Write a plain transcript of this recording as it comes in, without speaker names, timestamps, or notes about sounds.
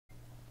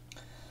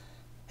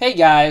Hey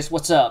guys,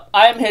 what's up?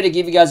 I am here to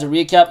give you guys a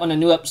recap on a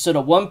new episode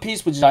of One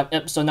Piece, which is on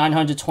episode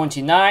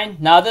 929.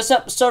 Now, this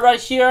episode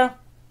right here,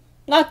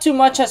 not too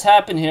much has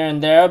happened here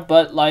and there,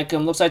 but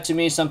looks like to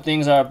me some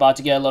things are about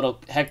to get a little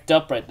hecked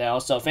up right now.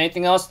 So if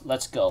anything else,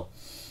 let's go.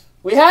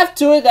 We have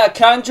to it that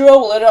Kanjuro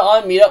will later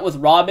on meet up with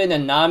Robin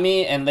and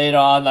Nami, and later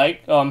on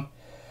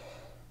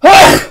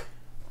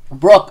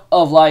Brook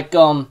of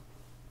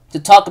to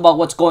talk about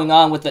what's going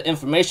on with the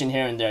information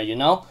here and there, you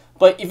know.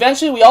 But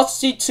eventually, we also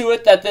see to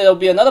it that there'll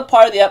be another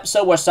part of the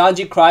episode where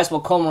Sanji cries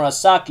for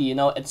Komurasaki, you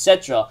know,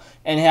 etc.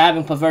 And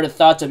having perverted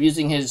thoughts of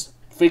using his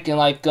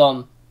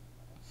freaking,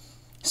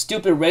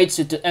 stupid raid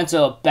suit to enter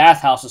a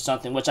bathhouse or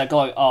something. Which I go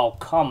like, oh,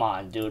 come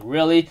on, dude.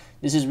 Really?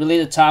 This is really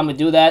the time to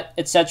do that,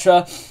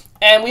 etc.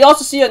 And we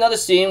also see another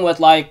scene with,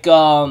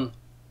 Okiku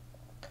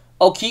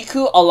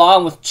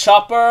along with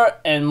Chopper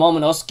and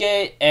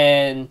Momonosuke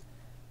and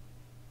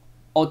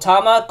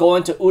Otama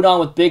going to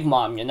Udon with Big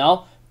Mom, you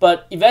know?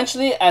 But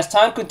eventually, as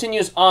time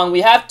continues on,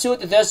 we have to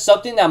it that there's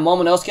something that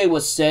Momonosuke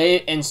would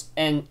say,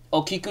 and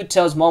Okiku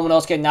tells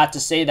Momonosuke not to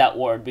say that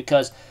word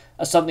because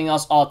of something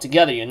else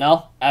altogether, you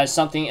know? As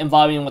something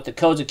involving with the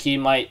Kozuki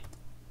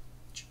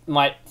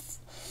might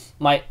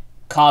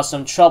cause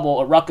some trouble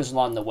or ruckus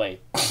along the way.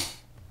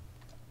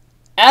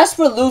 As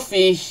for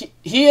Luffy,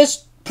 he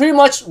is pretty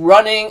much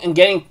running and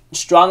getting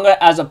stronger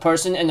as a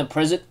person in the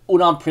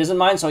Udon prison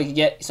mine, so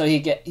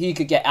he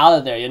could get out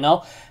of there, you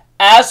know?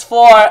 As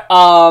for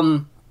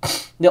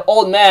the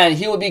old man,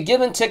 he would be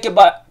given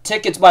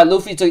tickets by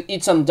Luffy to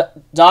eat some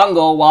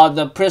dango while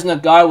the prisoner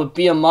guard would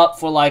beat him up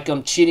for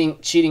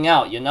cheating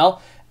out, you know?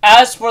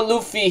 As for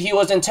Luffy, he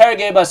was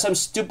interrogated by some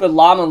stupid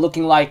llama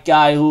looking like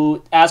guy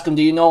who asked him,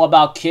 do you know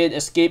about Kid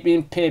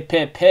escaping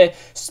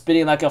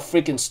spitting like a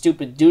freaking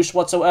stupid douche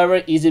whatsoever.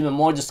 He's even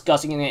more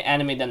disgusting in the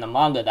anime than the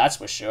manga, that's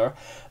for sure.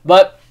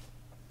 But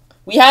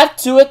we have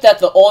to it that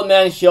the old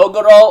man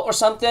Hyogoro or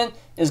something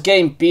is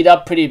getting beat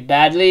up pretty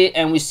badly,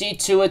 and we see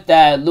to it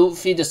that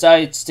Luffy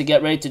decides to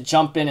get ready to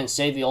jump in and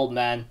save the old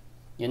man,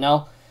 you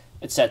know,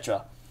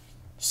 etc.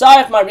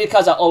 Sorry if my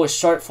recaps are always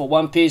short for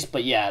One Piece,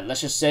 but yeah, let's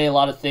just say a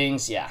lot of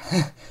things, yeah.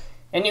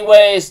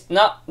 Anyways,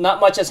 not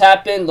much has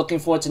happened. Looking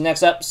forward to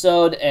next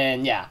episode,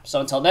 and yeah, so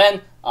until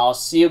then, I'll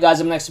see you guys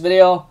in the next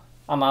video.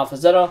 I'm Alpha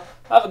Zero.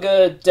 Have a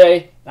good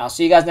day, and I'll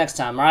see you guys next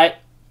time, alright?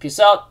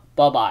 Peace out,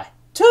 bye-bye.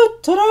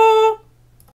 Toot-toot-toot!